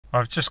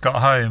I've just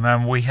got home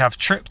and we have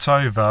tripped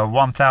over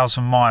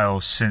 1,000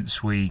 miles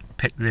since we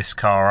picked this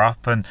car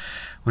up, and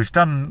we've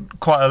done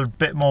quite a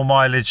bit more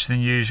mileage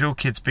than usual.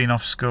 Kids been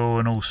off school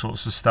and all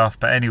sorts of stuff,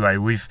 but anyway,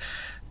 we've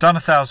done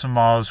 1,000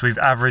 miles. We've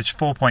averaged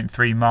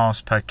 4.3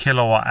 miles per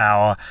kilowatt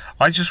hour.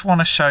 I just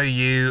want to show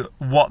you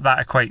what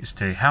that equates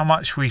to, how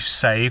much we've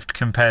saved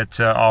compared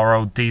to our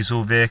old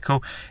diesel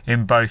vehicle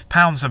in both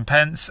pounds and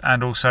pence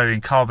and also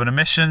in carbon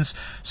emissions.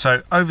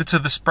 So over to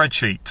the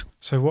spreadsheet.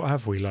 So what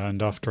have we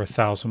learned after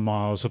 1,000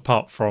 miles?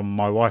 Apart from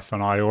my wife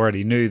and I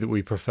already knew that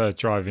we preferred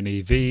driving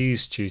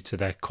EVs due to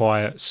their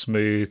quiet,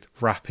 smooth,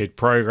 rapid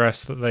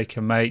progress that they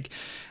can make,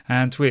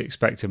 and we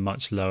expected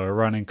much lower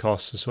running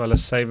costs as well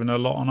as saving a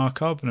lot on our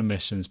carbon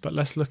emissions. But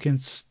let's look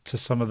into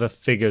some of the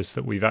figures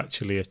that we've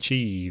actually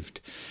achieved.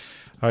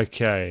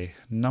 Okay,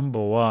 number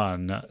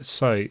one.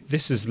 So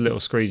this is a little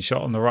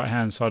screenshot on the right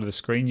hand side of the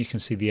screen. You can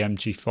see the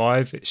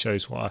MG5. It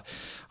shows what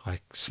I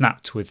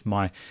snapped with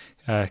my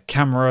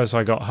camera as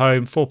I got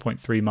home.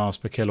 4.3 miles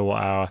per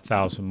kilowatt hour,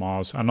 1,000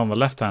 miles. And on the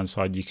left hand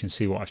side you can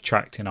see what I've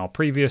tracked in our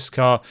previous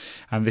car,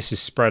 and this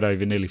is spread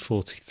over nearly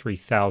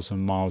 43,000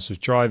 miles of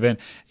driving.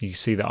 You can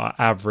see that our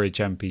average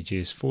MPG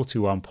is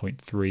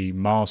 41.3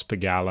 miles per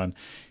gallon.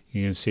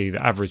 You can see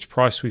the average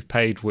price we've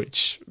paid,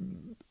 which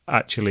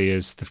actually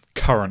is the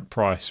current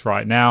price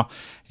right now.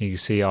 You can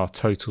see our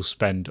total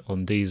spend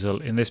on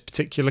diesel in this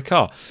particular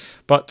car.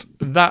 But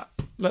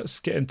let's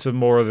get into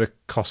more of the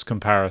cost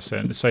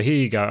comparison. So here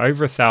you go,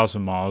 over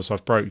 1,000 miles.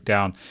 I've broke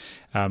down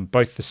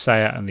both the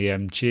Seat and the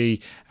MG,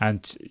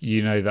 and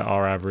you know that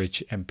our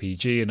average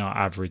MPG and our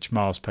average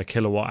miles per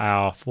kilowatt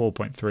hour,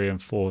 4.3 and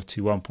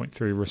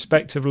 41.3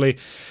 respectively.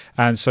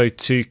 And so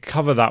to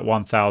cover that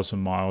 1,000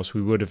 miles,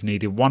 we would have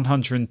needed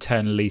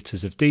 110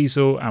 litres of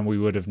diesel, and we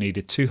would have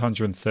needed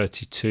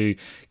 232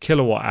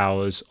 kilowatt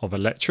hours of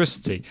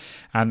electricity.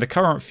 And the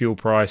current fuel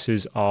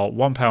prices are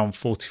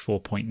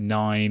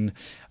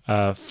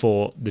 £1.44.9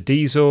 for the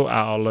diesel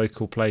at our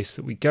local place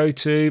that we go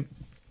to.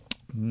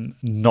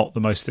 Not the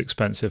most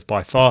expensive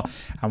by far,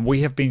 and we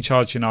have been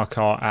charging our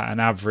car at an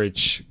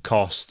average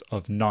cost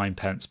of 9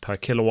 pence per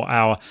kilowatt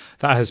hour.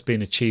 That has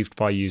been achieved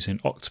by using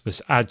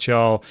Octopus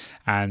Agile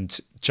and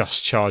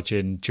just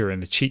charging during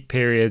the cheap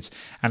periods,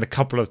 and a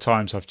couple of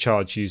times I've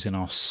charged using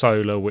our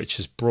solar, which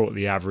has brought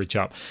the average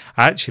up.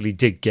 I actually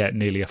did get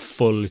nearly a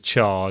full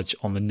charge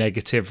on the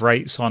negative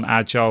rates on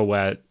Agile,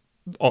 where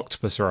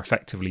Octopus are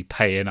effectively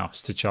paying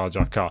us to charge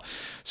our car.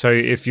 So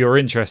if you're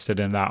interested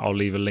in that, I'll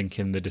leave a link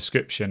in the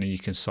description and you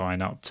can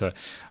sign up to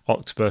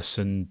Octopus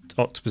and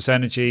Octopus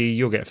Energy.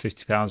 You'll get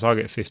 £50, I'll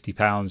get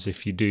 £50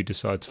 if you do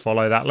decide to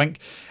follow that link.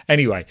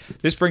 Anyway,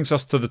 this brings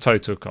us to the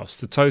total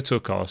cost. The total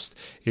cost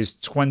is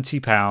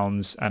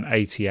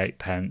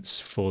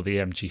 £20.88 for the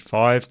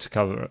MG5 to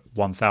cover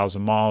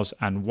 1,000 miles,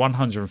 and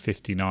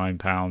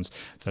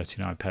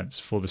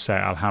 £159.39 for the Seat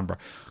Alhambra.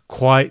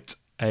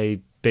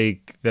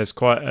 There's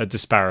quite a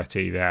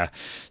disparity there.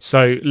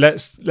 So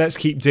let's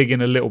keep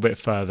digging a little bit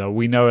further.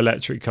 We know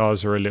electric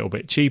cars are a little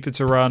bit cheaper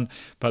to run,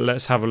 but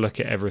let's have a look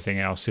at everything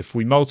else. If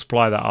we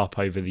multiply that up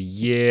over the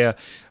year,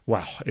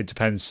 well, it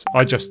depends.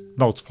 I just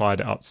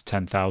multiplied it up to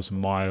 10,000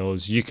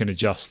 miles. You can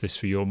adjust this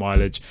for your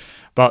mileage,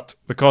 but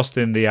the cost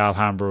in the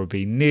Alhambra would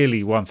be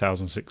nearly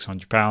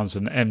 £1,600,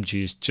 and the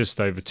MG is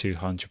just over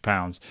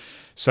 £200.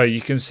 So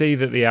you can see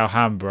that the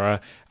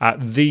Alhambra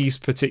at these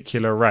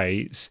particular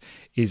rates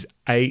is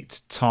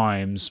 8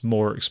 times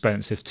more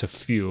expensive to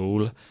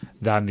fuel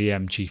than the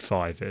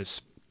MG5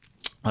 is.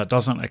 That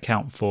doesn't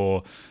account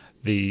for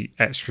the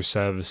extra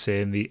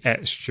servicing, the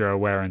extra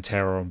wear and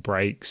tear on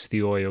brakes,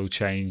 the oil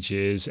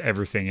changes,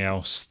 everything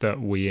else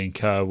that we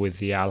incur with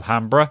the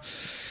Alhambra.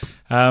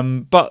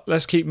 But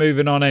let's keep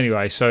moving on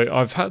anyway. So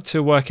I've had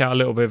to work out a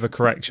little bit of a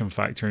correction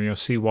factor, and you'll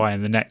see why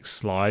in the next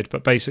slide.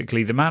 But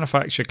basically, the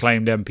manufacturer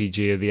claimed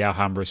MPG of the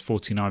Alhambra is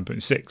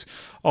 49.6.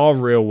 Our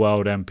real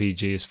world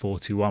MPG is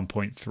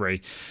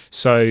 41.3.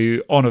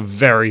 So on a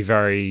very,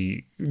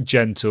 very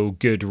gentle,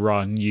 good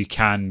run, you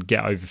can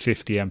get over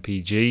 50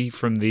 MPG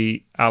from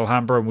the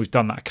Alhambra, and we've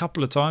done that a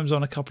couple of times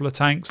on a couple of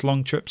tanks,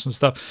 long trips and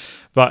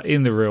stuff. But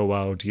in the real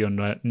world, you're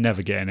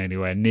never getting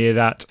anywhere near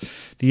that.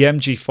 The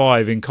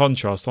MG5, in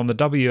contrast, on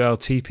the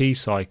WLTP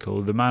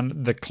cycle,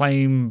 the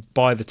claim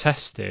by the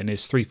testing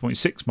is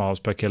 3.6 miles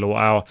per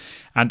kilowatt hour,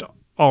 and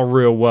our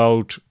real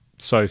world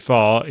so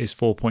far is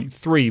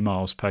 4.3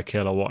 miles per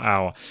kilowatt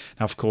hour.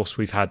 Now, of course,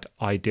 we've had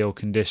ideal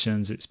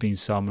conditions. It's been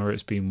summer,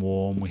 it's been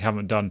warm. We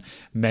haven't done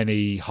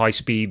many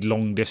high-speed,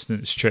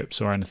 long-distance trips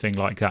or anything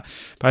like that.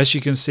 But as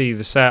you can see,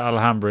 the Seat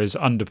Alhambra is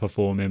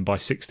underperforming by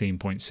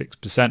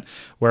 16.6%,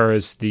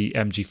 whereas the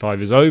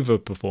MG5 is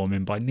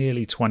overperforming by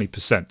nearly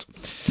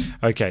 20%.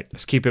 Okay,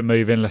 let's keep it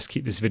moving. Let's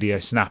keep this video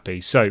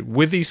snappy. So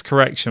with these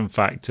correction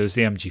factors,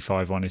 the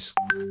MG5 one is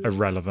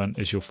irrelevant,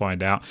 as you'll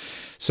find out.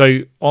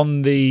 So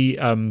on the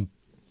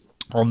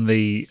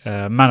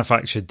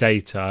manufacturer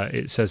data,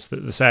 it says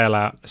that the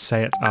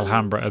Seat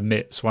Alhambra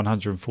emits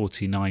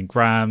 149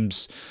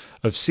 grams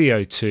of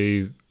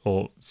CO2,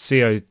 or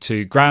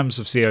grams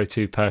of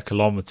CO2 per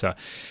kilometre.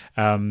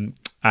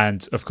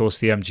 And of course,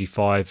 the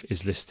MG5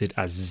 is listed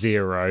as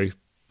 0.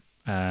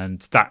 And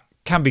that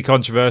can be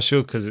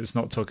controversial because it's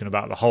not talking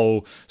about the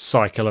whole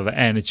cycle of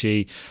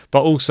energy.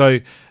 But also,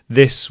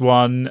 this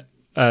one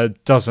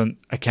doesn't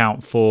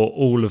account for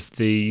all of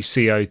the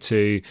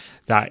CO2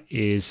 that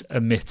is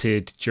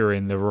emitted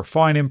during the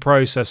refining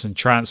process and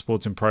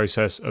transporting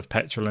process of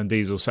petrol and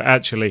diesel. So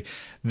actually,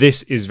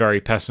 this is very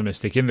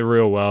pessimistic. In the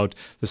real world,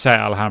 the Seat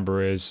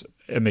Alhambra is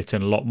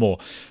emitting a lot more.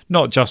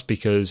 Not just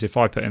because if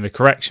I put in the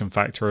correction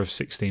factor of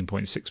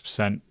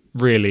 16.6%,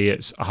 really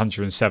it's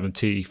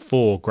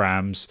 174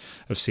 grams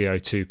of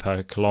CO2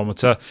 per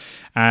kilometre,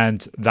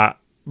 and that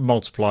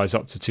multiplies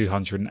up to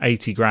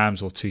 280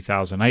 grams or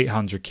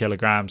 2,800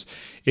 kilograms.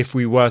 If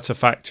we were to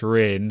factor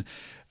in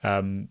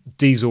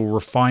diesel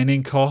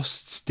refining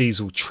costs,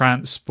 diesel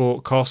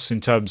transport costs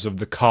in terms of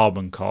the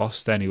carbon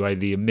cost, anyway,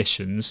 the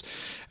emissions,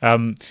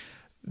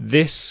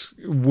 this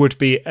would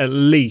be at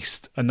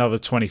least another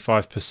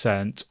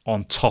 25%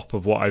 on top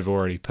of what I've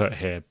already put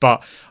here.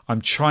 But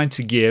I'm trying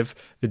to give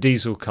the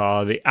diesel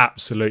car the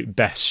absolute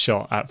best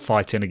shot at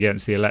fighting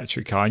against the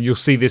electric car, and you'll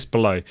see this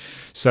below.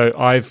 So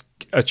I've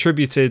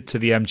attributed to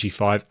the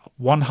MG5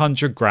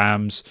 100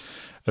 grams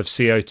of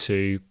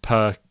CO2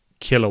 per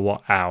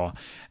kilowatt hour.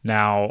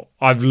 Now,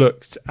 I've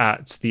looked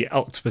at the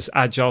Octopus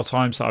Agile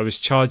times that I was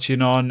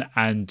charging on,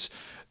 and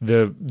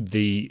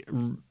the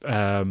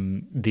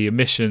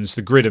emissions,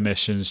 the grid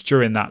emissions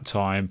during that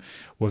time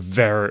were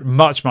very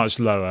much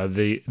lower.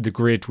 The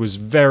grid was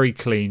very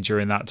clean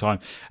during that time,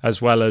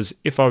 as well as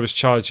if I was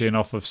charging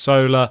off of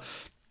solar,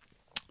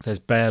 there's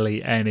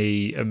barely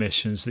any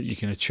emissions that you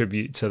can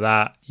attribute to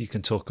that. You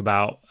can talk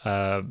about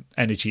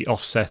energy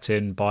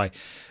offsetting by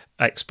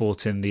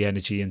exporting the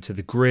energy into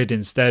the grid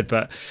instead.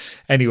 But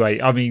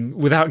anyway, I mean,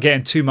 without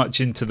getting too much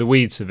into the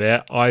weeds of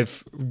it,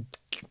 I've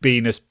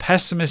been as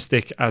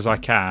pessimistic as I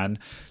can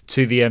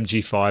to the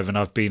MG5, and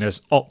I've been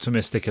as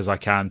optimistic as I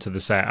can to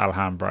the Seat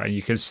Alhambra, and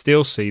you can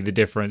still see the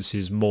difference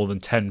is more than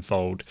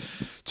tenfold.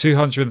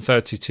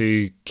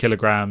 232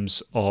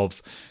 kilograms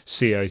of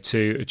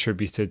CO2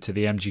 attributed to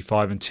the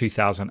MG5 and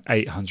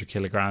 2,800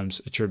 kilograms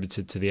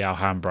attributed to the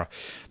Alhambra.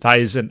 That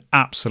is an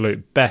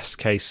absolute best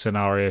case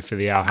scenario for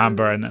the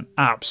Alhambra and an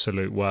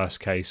absolute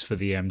worst case for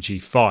the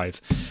MG5.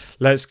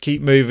 Let's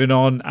keep moving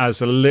on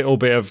as a little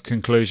bit of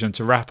conclusion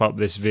to wrap up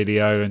this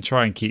video and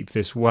try and keep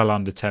this well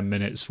under 10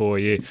 minutes for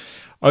you.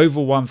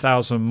 Over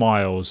 1,000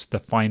 miles, the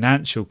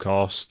financial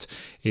cost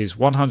is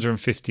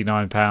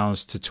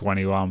 £159 to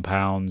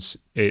 £21.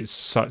 It's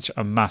such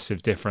a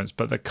massive difference,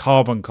 but the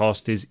carbon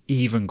cost is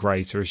even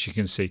greater, as you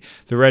can see.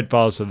 The red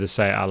bars are the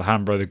Seat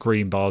Alhambra, the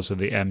green bars are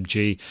the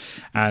MG,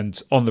 and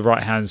on the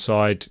right hand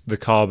side, the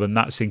carbon,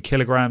 that's in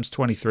kilograms,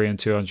 23 and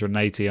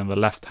 280. On the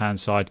left hand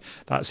side,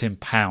 that's in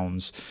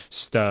pounds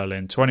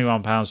sterling,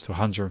 £21 to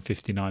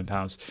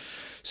 £159.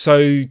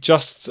 So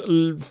just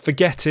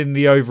forgetting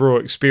the overall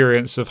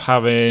experience of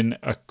having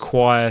a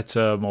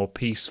quieter, more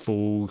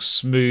peaceful,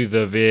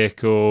 smoother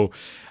vehicle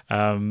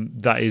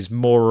that is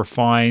more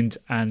refined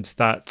and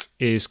that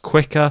is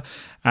quicker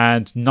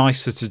and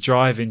nicer to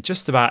drive in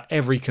just about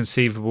every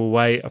conceivable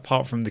way,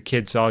 apart from the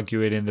kids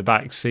arguing in the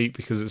back seat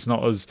because it's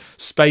not as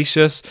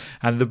spacious,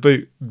 and the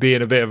boot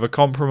being a bit of a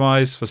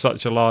compromise for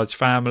such a large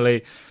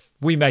family.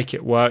 We make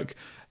it work.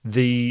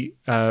 The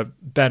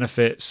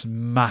benefits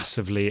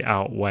massively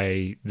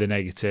outweigh the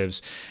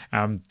negatives,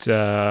 and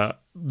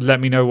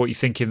let me know what you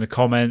think in the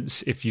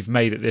comments. If you've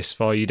made it this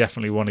far, you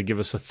definitely want to give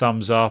us a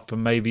thumbs up,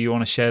 and maybe you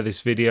want to share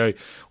this video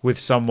with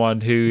someone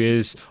who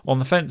is on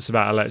the fence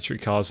about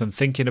electric cars and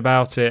thinking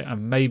about it,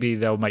 and maybe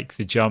they'll make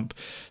the jump,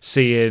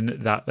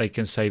 seeing that they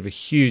can save a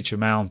huge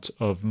amount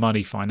of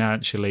money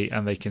financially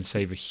and they can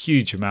save a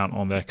huge amount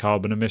on their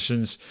carbon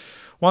emissions.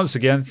 Once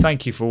again,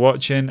 thank you for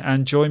watching,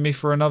 and join me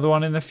for another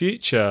one in the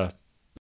future.